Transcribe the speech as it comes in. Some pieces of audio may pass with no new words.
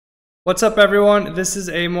What's up everyone? This is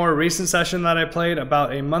a more recent session that I played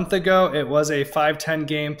about a month ago. It was a 5-10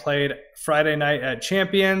 game played Friday night at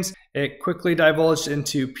Champions. It quickly divulged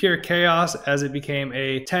into pure chaos as it became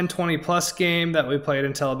a 10-20 plus game that we played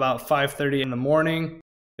until about 5:30 in the morning.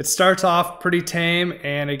 It starts off pretty tame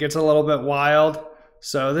and it gets a little bit wild.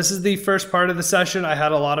 So this is the first part of the session. I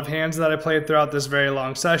had a lot of hands that I played throughout this very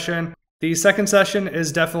long session. The second session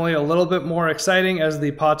is definitely a little bit more exciting as the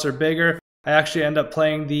pots are bigger. I actually end up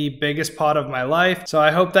playing the biggest pot of my life. So I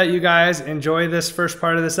hope that you guys enjoy this first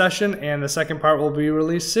part of the session and the second part will be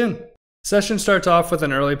released soon. Session starts off with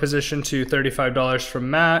an early position to $35 from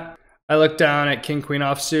Matt. I look down at King Queen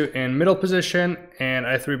offsuit in middle position and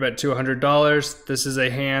I 3-bet $200. This is a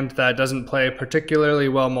hand that doesn't play particularly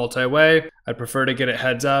well multi-way. I'd prefer to get it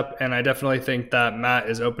heads up, and I definitely think that Matt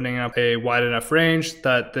is opening up a wide enough range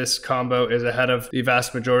that this combo is ahead of the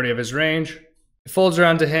vast majority of his range. It folds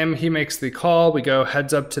around to him, he makes the call, we go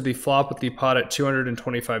heads up to the flop with the pot at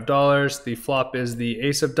 $225. The flop is the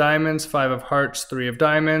ace of diamonds, 5 of hearts, 3 of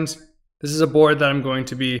diamonds. This is a board that I'm going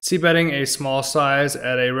to be c-betting a small size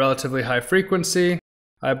at a relatively high frequency.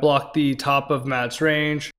 I block the top of Matt's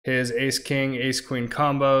range, his ace-king, ace-queen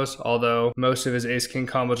combos, although most of his ace-king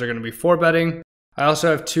combos are going to be 4-betting. I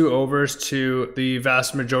also have 2 overs to the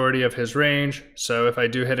vast majority of his range, so if I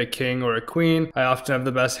do hit a king or a queen, I often have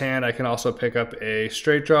the best hand. I can also pick up a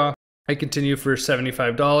straight draw. I continue for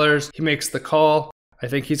 $75. He makes the call. I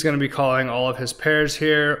think he's going to be calling all of his pairs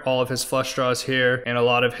here, all of his flush draws here, and a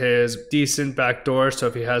lot of his decent backdoors, so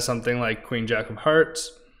if he has something like queen jack of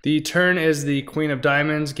hearts. The turn is the queen of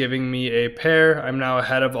diamonds, giving me a pair. I'm now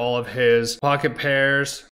ahead of all of his pocket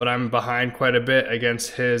pairs, but I'm behind quite a bit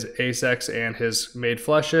against his ace-x and his made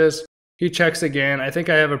flushes. He checks again. I think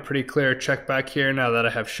I have a pretty clear check back here now that I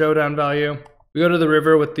have showdown value. We go to the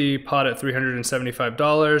river with the pot at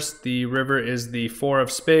 $375. The river is the 4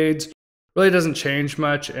 of spades. Really doesn't change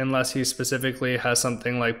much unless he specifically has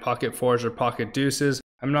something like pocket 4s or pocket deuces.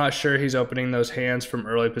 I'm not sure he's opening those hands from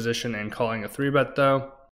early position and calling a 3-bet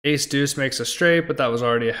though. Ace deuce makes a straight, but that was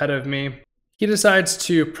already ahead of me. He decides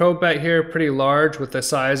to pro bet here pretty large with a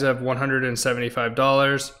size of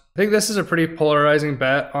 $175. I think this is a pretty polarizing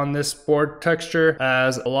bet on this board texture,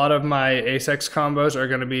 as a lot of my ace-x combos are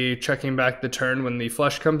going to be checking back the turn when the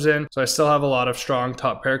flush comes in. So I still have a lot of strong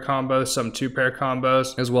top pair combos, some 2-pair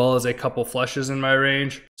combos, as well as a couple flushes in my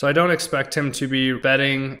range. So I don't expect him to be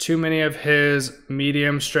betting too many of his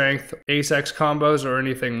medium strength ace-x combos or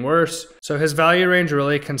anything worse. So his value range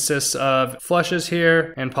really consists of flushes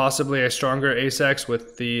here and possibly a stronger ace-x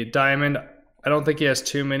with the diamond. I don't think he has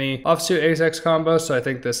too many offsuit ace-x combos, so I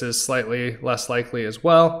think this is slightly less likely as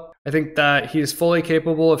well. I think that he's fully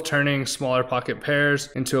capable of turning smaller pocket pairs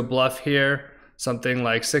into a bluff here. Something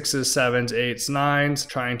like 6s, 7s, 8s, 9s,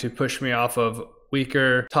 trying to push me off of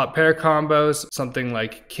weaker top pair combos, something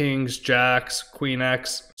like kings, jacks, queen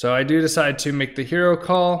x. So I do decide to make the hero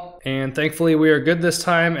call, and thankfully we are good this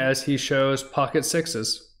time as he shows pocket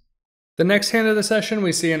 6s. The next hand of the session,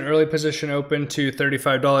 we see an early position open to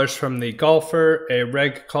 $35 from the golfer. A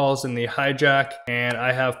reg calls in the hijack, and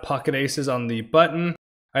I have pocket aces on the button.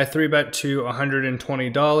 I 3-bet to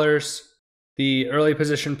 $120. The early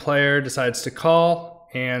position player decides to call,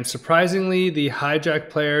 and surprisingly, the hijack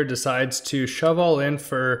player decides to shove all in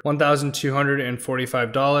for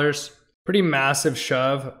 $1,245. Pretty massive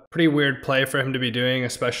shove, pretty weird play for him to be doing,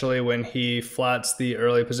 especially when he flats the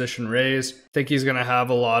early position raise. I think he's going to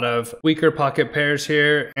have a lot of weaker pocket pairs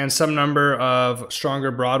here and some number of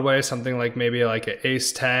stronger Broadway, something like maybe like an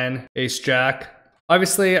ace 10, ace jack.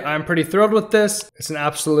 Obviously, I'm pretty thrilled with this. It's an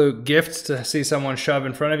absolute gift to see someone shove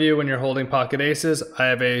in front of you when you're holding pocket aces. I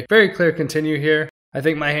have a very clear continue here. I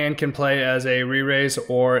think my hand can play as a re-raise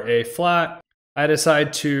or a flat. I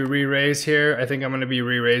decide to re-raise here. I think I'm going to be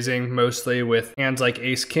re-raising mostly with hands like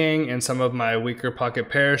ace-king and some of my weaker pocket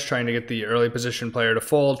pairs, trying to get the early position player to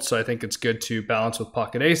fold, so I think it's good to balance with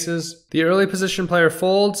pocket aces. The early position player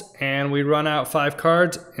folds, and we run out 5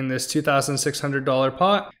 cards in this $2,600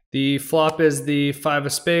 pot. The flop is the 5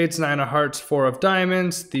 of spades, 9 of hearts, 4 of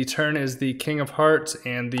diamonds. The turn is the king of hearts,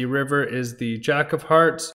 and the river is the jack of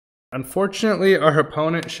hearts. Unfortunately, our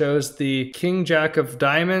opponent shows the king jack of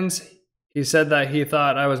diamonds. He said that he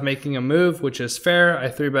thought I was making a move, which is fair. I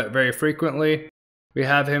 3-bet very frequently. We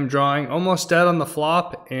have him drawing almost dead on the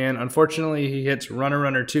flop, and unfortunately he hits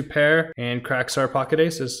runner 2 pair and cracks our pocket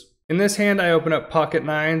aces. In this hand, I open up pocket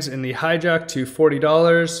 9s in the hijack to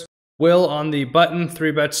 $40. Will on the button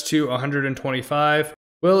 3-bets to $125.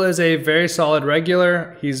 Will is a very solid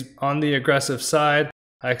regular. He's on the aggressive side.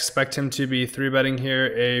 I expect him to be 3-betting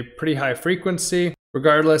here a pretty high frequency.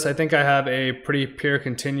 Regardless, I think I have a pretty pure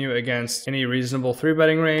continue against any reasonable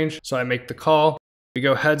 3-betting range, so I make the call. We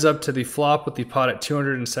go heads up to the flop with the pot at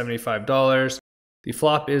 $275. The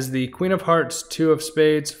flop is the Queen of Hearts, 2 of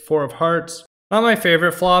Spades, 4 of Hearts. Not my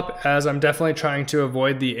favorite flop, as I'm definitely trying to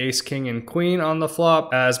avoid the Ace, King, and Queen on the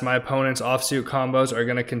flop, as my opponent's offsuit combos are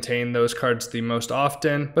going to contain those cards the most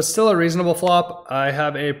often, but still a reasonable flop. I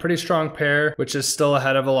have a pretty strong pair, which is still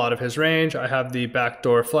ahead of a lot of his range. I have the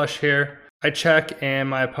backdoor flush here. I check and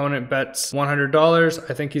my opponent bets $100.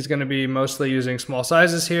 I think he's going to be mostly using small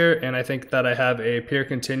sizes here, and I think that I have a pure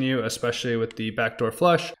continue, especially with the backdoor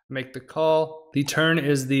flush. Make the call. The turn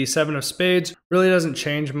is the 7 of Spades. Really doesn't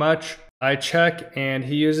change much. I check and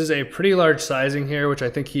he uses a pretty large sizing here, which I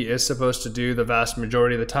think he is supposed to do the vast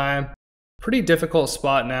majority of the time. Pretty difficult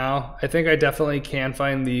spot now. I think I definitely can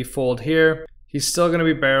find the fold here. He's still going to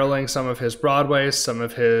be barreling some of his Broadways, some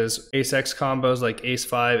of his Ace-X combos like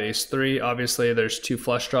Ace-5, Ace-3. Obviously, there's 2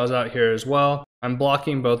 flush draws out here as well. I'm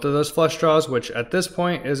blocking both of those flush draws, which at this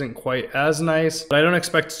point isn't quite as nice, but I don't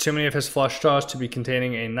expect too many of his flush draws to be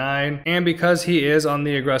containing a 9. And because he is on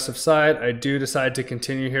the aggressive side, I do decide to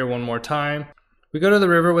continue here one more time. We go to the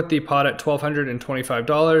river with the pot at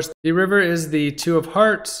 $1,225. The river is the 2 of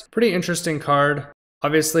Hearts. Pretty interesting card.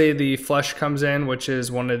 Obviously, the flush comes in, which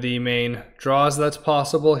is one of the main draws that's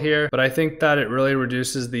possible here, but I think that it really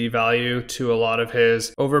reduces the value to a lot of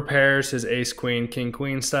his overpairs, his ace-queen,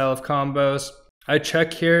 king-queen style of combos. I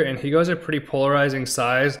check here, and he goes a pretty polarizing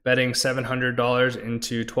size, betting $700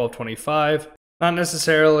 into $1,225. Not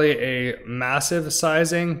necessarily a massive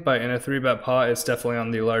sizing, but in a 3-bet pot, it's definitely on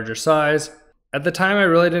the larger size. At the time, I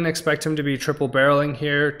really didn't expect him to be triple barreling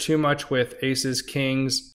here too much with aces,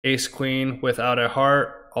 kings, ace, queen without a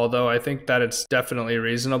heart, although I think that it's definitely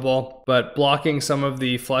reasonable. But blocking some of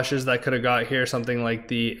the flushes that could have got here, something like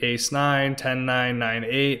the ace 9, 10 9, 9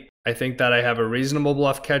 8, I think that I have a reasonable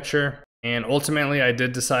bluff catcher. And ultimately, I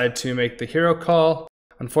did decide to make the hero call.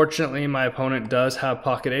 Unfortunately, my opponent does have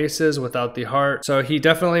pocket aces without the heart, so he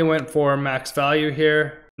definitely went for max value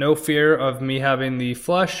here. No fear of me having the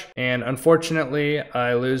flush, and unfortunately,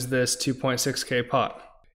 I lose this 2.6k pot.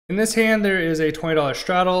 In this hand, there is a $20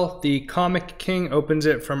 straddle. The Comic King opens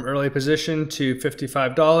it from early position to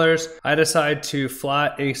 $55. I decide to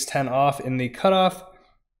flat ace 10 off in the cutoff.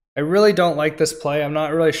 I really don't like this play. I'm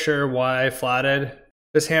not really sure why I flatted.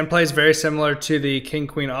 This hand plays very similar to the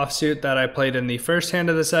King-Queen offsuit that I played in the first hand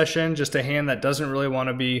of the session, just a hand that doesn't really want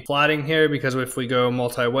to be flatting here because if we go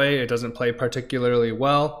multi-way, it doesn't play particularly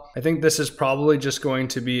well. I think this is probably just going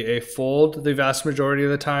to be a fold the vast majority of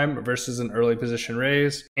the time versus an early position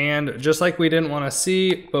raise. And just like we didn't want to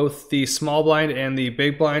see, both the small blind and the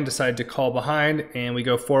big blind decide to call behind, and we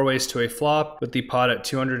go 4 ways to a flop with the pot at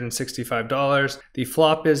 $265. The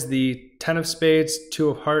flop is the 10 of Spades, 2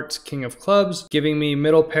 of Hearts, King of Clubs, giving me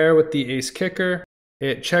middle pair with the ace kicker.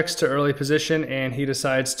 It checks to early position and he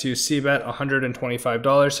decides to c-bet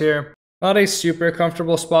 $125 here. Not a super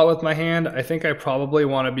comfortable spot with my hand. I think I probably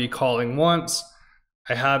want to be calling once.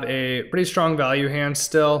 I have a pretty strong value hand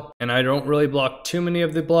still, and I don't really block too many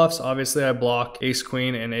of the bluffs. Obviously, I block ace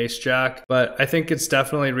queen and ace jack, but I think it's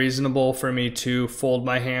definitely reasonable for me to fold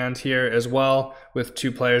my hand here as well with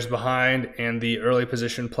 2 players behind and the early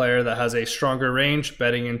position player that has a stronger range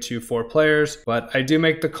betting into 4 players. But I do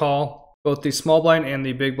make the call. Both the small blind and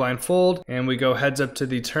the big blind fold, and we go heads up to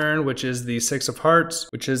the turn, which is the 6 of Hearts,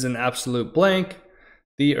 which is an absolute blank.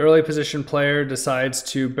 The early position player decides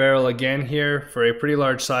to barrel again here for a pretty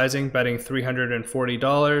large sizing, betting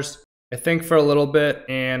 $340. I think for a little bit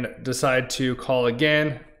and decide to call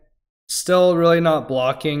again. Still really not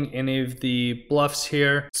blocking any of the bluffs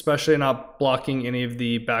here, especially not blocking any of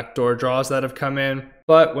the backdoor draws that have come in.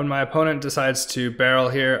 But when my opponent decides to barrel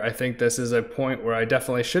here, I think this is a point where I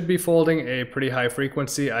definitely should be folding a pretty high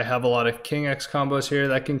frequency. I have a lot of King X combos here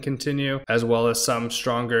that can continue, as well as some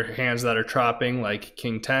stronger hands that are trapping like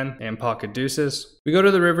King 10 and pocket deuces. We go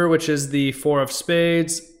to the river, which is the 4 of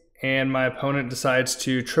Spades, and my opponent decides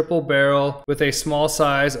to triple barrel with a small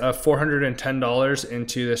size of $410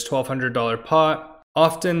 into this $1,200 pot.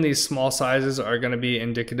 Often these small sizes are going to be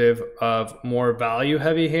indicative of more value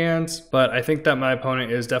heavy hands, but I think that my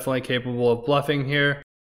opponent is definitely capable of bluffing here.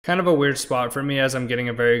 Kind of a weird spot for me as I'm getting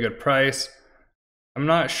a very good price. I'm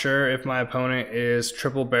not sure if my opponent is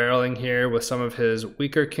triple barreling here with some of his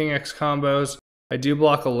weaker King X combos. I do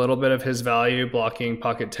block a little bit of his value, blocking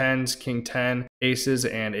pocket 10s, King 10, aces,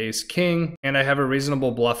 and ace king. And I have a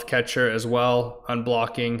reasonable bluff catcher as well,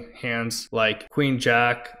 unblocking hands like Queen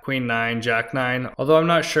Jack, Queen 9, Jack 9. Although I'm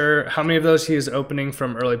not sure how many of those he is opening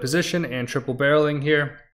from early position and triple barreling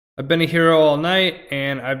here. I've been a hero all night,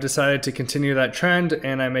 and I've decided to continue that trend,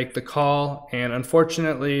 and I make the call, and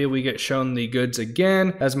unfortunately we get shown the goods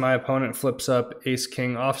again as my opponent flips up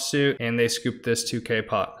ace-king offsuit, and they scoop this 2K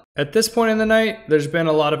pot. At this point in the night, there's been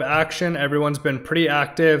a lot of action. Everyone's been pretty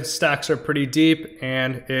active, stacks are pretty deep,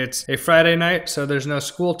 and it's a Friday night, so there's no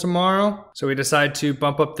school tomorrow. So we decide to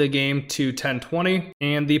bump up the game to 10-20,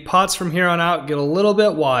 and the pots from here on out get a little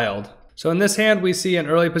bit wild. So in this hand, we see an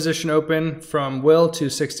early position open from Will to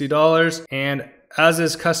 $60, and as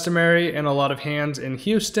is customary in a lot of hands in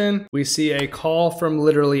Houston, we see a call from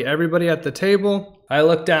literally everybody at the table. I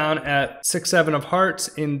look down at 6-7 of hearts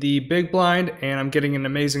in the big blind, and I'm getting an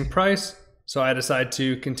amazing price, so I decide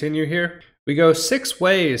to continue here. We go 6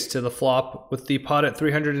 ways to the flop with the pot at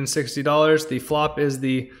 $360. The flop is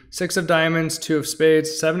the 6 of diamonds, 2 of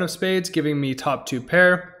spades, 7 of spades, giving me top 2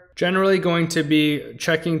 pair. Generally going to be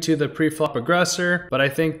checking to the pre-flop aggressor, but I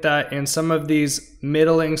think that in some of these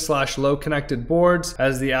middling / low connected boards,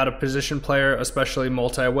 as the out of position player, especially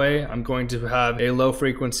multi-way, I'm going to have a low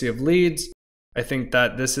frequency of leads. I think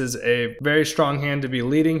that this is a very strong hand to be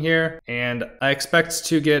leading here, and I expect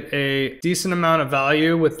to get a decent amount of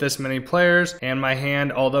value with this many players, and my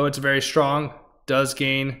hand, although it's very strong, does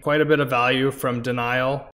gain quite a bit of value from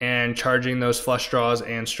denial and charging those flush draws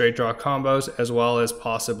and straight draw combos, as well as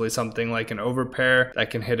possibly something like an overpair that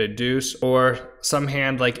can hit a deuce, or some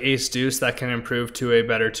hand like ace deuce that can improve to a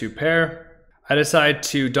better 2 pair. I decide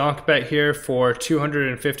to donk bet here for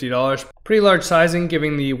 $250. Pretty large sizing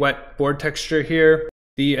giving the wet board texture here.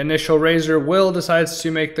 The initial raiser, Will, decides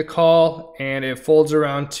to make the call, and it folds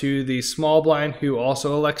around to the small blind, who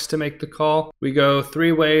also elects to make the call. We go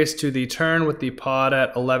 3 ways to the turn with the pot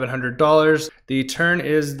at $1,100. The turn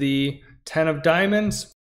is the 10 of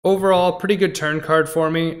diamonds. Overall, pretty good turn card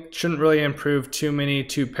for me. Shouldn't really improve too many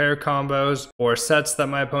 2 pair combos or sets that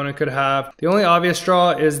my opponent could have. The only obvious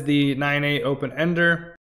draw is the 9-8 open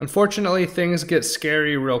ender. Unfortunately, things get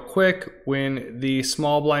scary real quick when the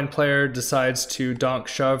small blind player decides to donk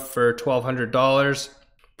shove for $1,200.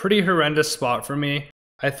 Pretty horrendous spot for me.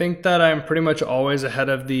 I think that I'm pretty much always ahead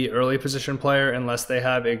of the early position player unless they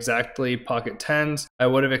have exactly pocket 10s. I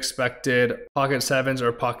would have expected pocket 7s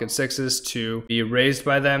or pocket 6s to be raised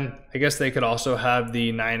by them. I guess they could also have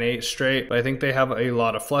the 9-8 straight, but I think they have a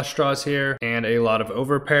lot of flush draws here and a lot of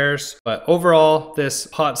overpairs. But overall, this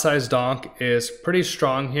pot size donk is pretty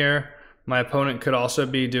strong here. My opponent could also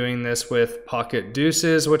be doing this with pocket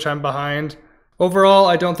deuces, which I'm behind. Overall,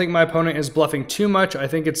 I don't think my opponent is bluffing too much. I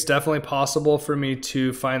think it's definitely possible for me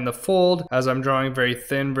to find the fold as I'm drawing very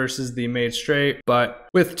thin versus the made straight. But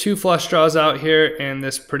with 2 flush draws out here and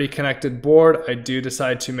this pretty connected board, I do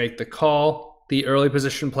decide to make the call. The early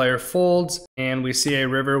position player folds, and we see a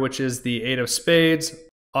river, which is the 8 of spades.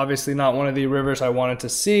 Obviously not one of the rivers I wanted to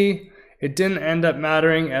see. It didn't end up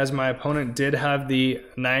mattering as my opponent did have the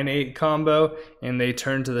 9-8 combo and they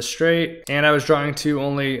turned to the straight, and I was drawing to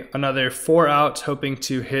only another 4 outs hoping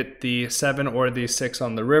to hit the 7 or the 6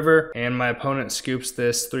 on the river, and my opponent scoops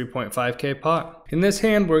this 3.5k pot. In this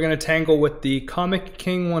hand, we're going to tangle with the Comic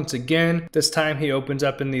King once again. This time he opens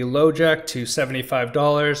up in the low jack to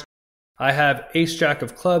 $75. I have ace jack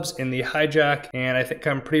of clubs in the hijack, and I think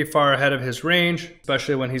I'm pretty far ahead of his range,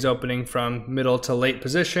 especially when he's opening from middle to late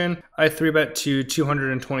position. I 3-bet to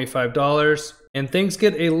 $225, and things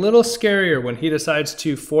get a little scarier when he decides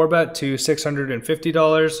to 4-bet to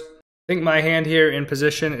 $650. I think my hand here in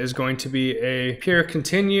position is going to be a pure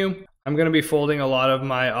continue. I'm going to be folding a lot of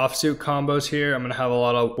my offsuit combos here. I'm going to have a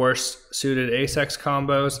lot of worse suited ace-x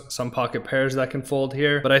combos, some pocket pairs that can fold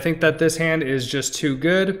here, but I think that this hand is just too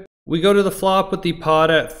good. We go to the flop with the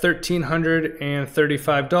pot at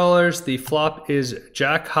 $1,335. The flop is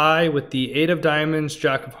jack high with the 8 of diamonds,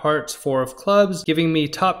 jack of hearts, 4 of clubs, giving me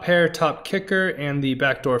top pair, top kicker, and the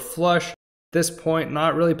backdoor flush. At this point,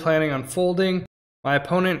 not really planning on folding. My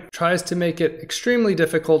opponent tries to make it extremely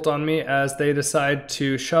difficult on me as they decide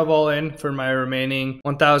to shove all in for my remaining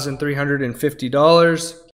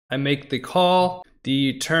 $1,350. I make the call.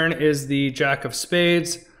 The turn is the jack of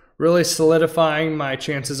spades, really solidifying my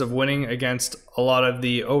chances of winning against a lot of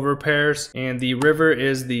the overpairs. And the river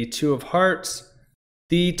is the 2 of hearts.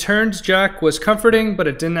 The turned jack was comforting, but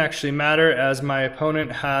it didn't actually matter as my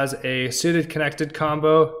opponent has a suited connected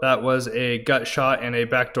combo that was a gut shot and a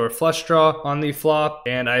backdoor flush draw on the flop,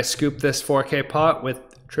 and I scooped this 4K pot with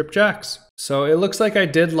trip jacks. So it looks like I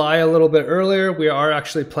did lie a little bit earlier. We are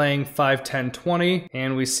actually playing 5-10-20,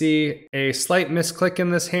 and we see a slight misclick in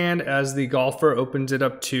this hand as the golfer opens it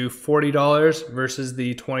up to $40 versus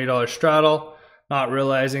the $20 straddle, not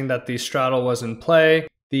realizing that the straddle was in play.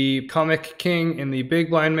 The Comic King in the big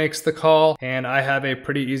blind makes the call, and I have a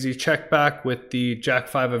pretty easy check back with the Jack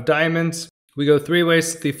 5 of diamonds. We go 3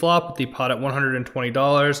 ways to the flop with the pot at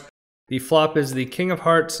 $120. The flop is the King of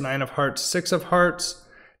Hearts, 9 of Hearts, 6 of Hearts.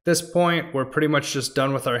 At this point, we're pretty much just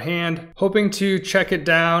done with our hand, hoping to check it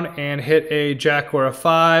down and hit a Jack or a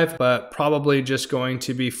 5, but probably just going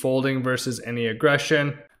to be folding versus any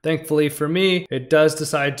aggression. Thankfully for me, it does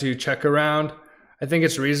decide to check around. I think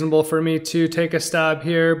it's reasonable for me to take a stab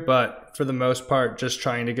here, but for the most part, just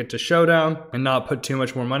trying to get to showdown and not put too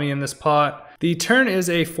much more money in this pot. The turn is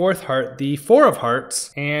a 4th heart, the 4 of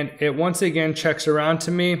Hearts, and it once again checks around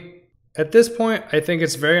to me. At this point, I think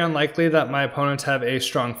it's very unlikely that my opponents have a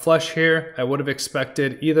strong flush here. I would have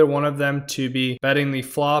expected either one of them to be betting the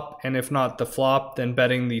flop, and if not the flop, then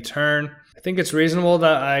betting the turn. I think it's reasonable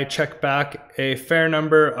that I check back a fair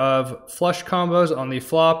number of flush combos on the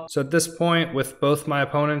flop. So at this point, with both my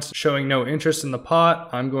opponents showing no interest in the pot,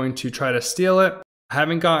 I'm going to try to steal it. I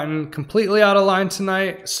haven't gotten completely out of line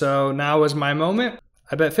tonight, so now is my moment.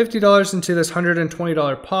 I bet $50 into this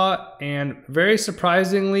 $120 pot, and very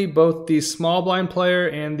surprisingly, both the small blind player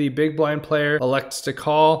and the big blind player elects to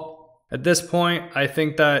call. At this point, I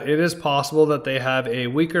think that it is possible that they have a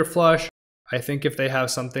weaker flush. I think if they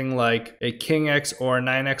have something like a King X or a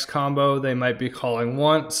 9X combo, they might be calling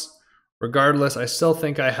once. Regardless, I still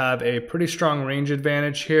think I have a pretty strong range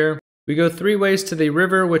advantage here. We go 3 ways to the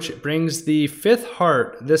river, which brings the 5th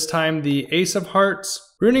heart, this time the Ace of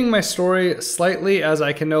Hearts. Ruining my story slightly as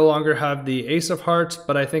I can no longer have the Ace of Hearts,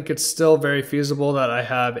 but I think it's still very feasible that I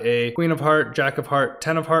have a Queen of Heart, Jack of Heart,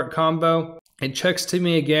 10 of Heart combo. It checks to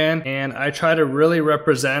me again, and I try to really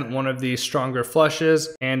represent one of the stronger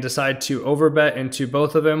flushes and decide to overbet into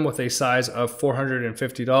both of them with a size of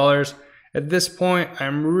 $450. At this point,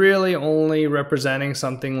 I'm really only representing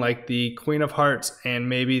something like the Queen of Hearts and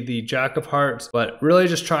maybe the Jack of Hearts, but really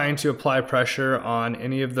just trying to apply pressure on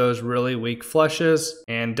any of those really weak flushes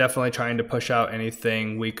and definitely trying to push out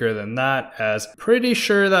anything weaker than that, as pretty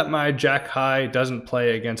sure that my Jack High doesn't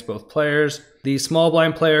play against both players. The small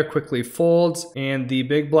blind player quickly folds, and the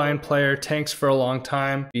big blind player tanks for a long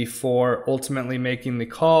time before ultimately making the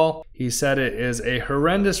call. He said it is a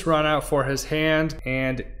horrendous run out for his hand,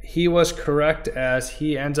 and he was correct, as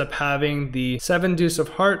he ends up having the 7 deuce of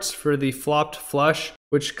hearts for the flopped flush,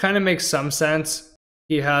 which kind of makes some sense.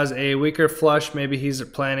 He has a weaker flush, maybe he's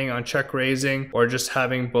planning on check raising or just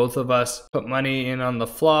having both of us put money in on the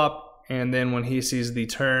flop. And then when he sees the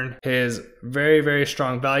turn, his very, very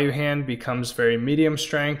strong value hand becomes very medium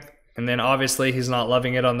strength. And then obviously he's not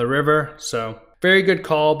loving it on the river. So very good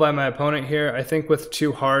call by my opponent here. I think with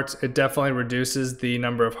 2 hearts, it definitely reduces the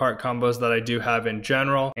number of heart combos that I do have in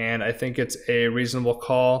general. And I think it's a reasonable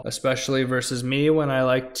call, especially versus me when I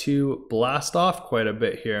like to blast off quite a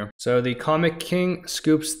bit here. So the Comic King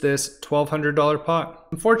scoops this $1,200 pot.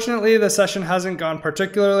 Unfortunately, the session hasn't gone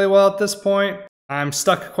particularly well at this point. I'm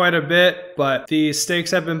stuck quite a bit, but the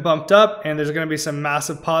stakes have been bumped up and there's going to be some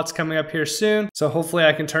massive pots coming up here soon. So hopefully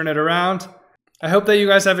I can turn it around. I hope that you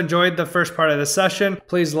guys have enjoyed the first part of this session.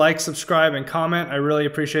 Please like, subscribe, and comment. I really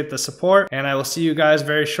appreciate the support, and I will see you guys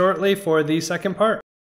very shortly for the second part.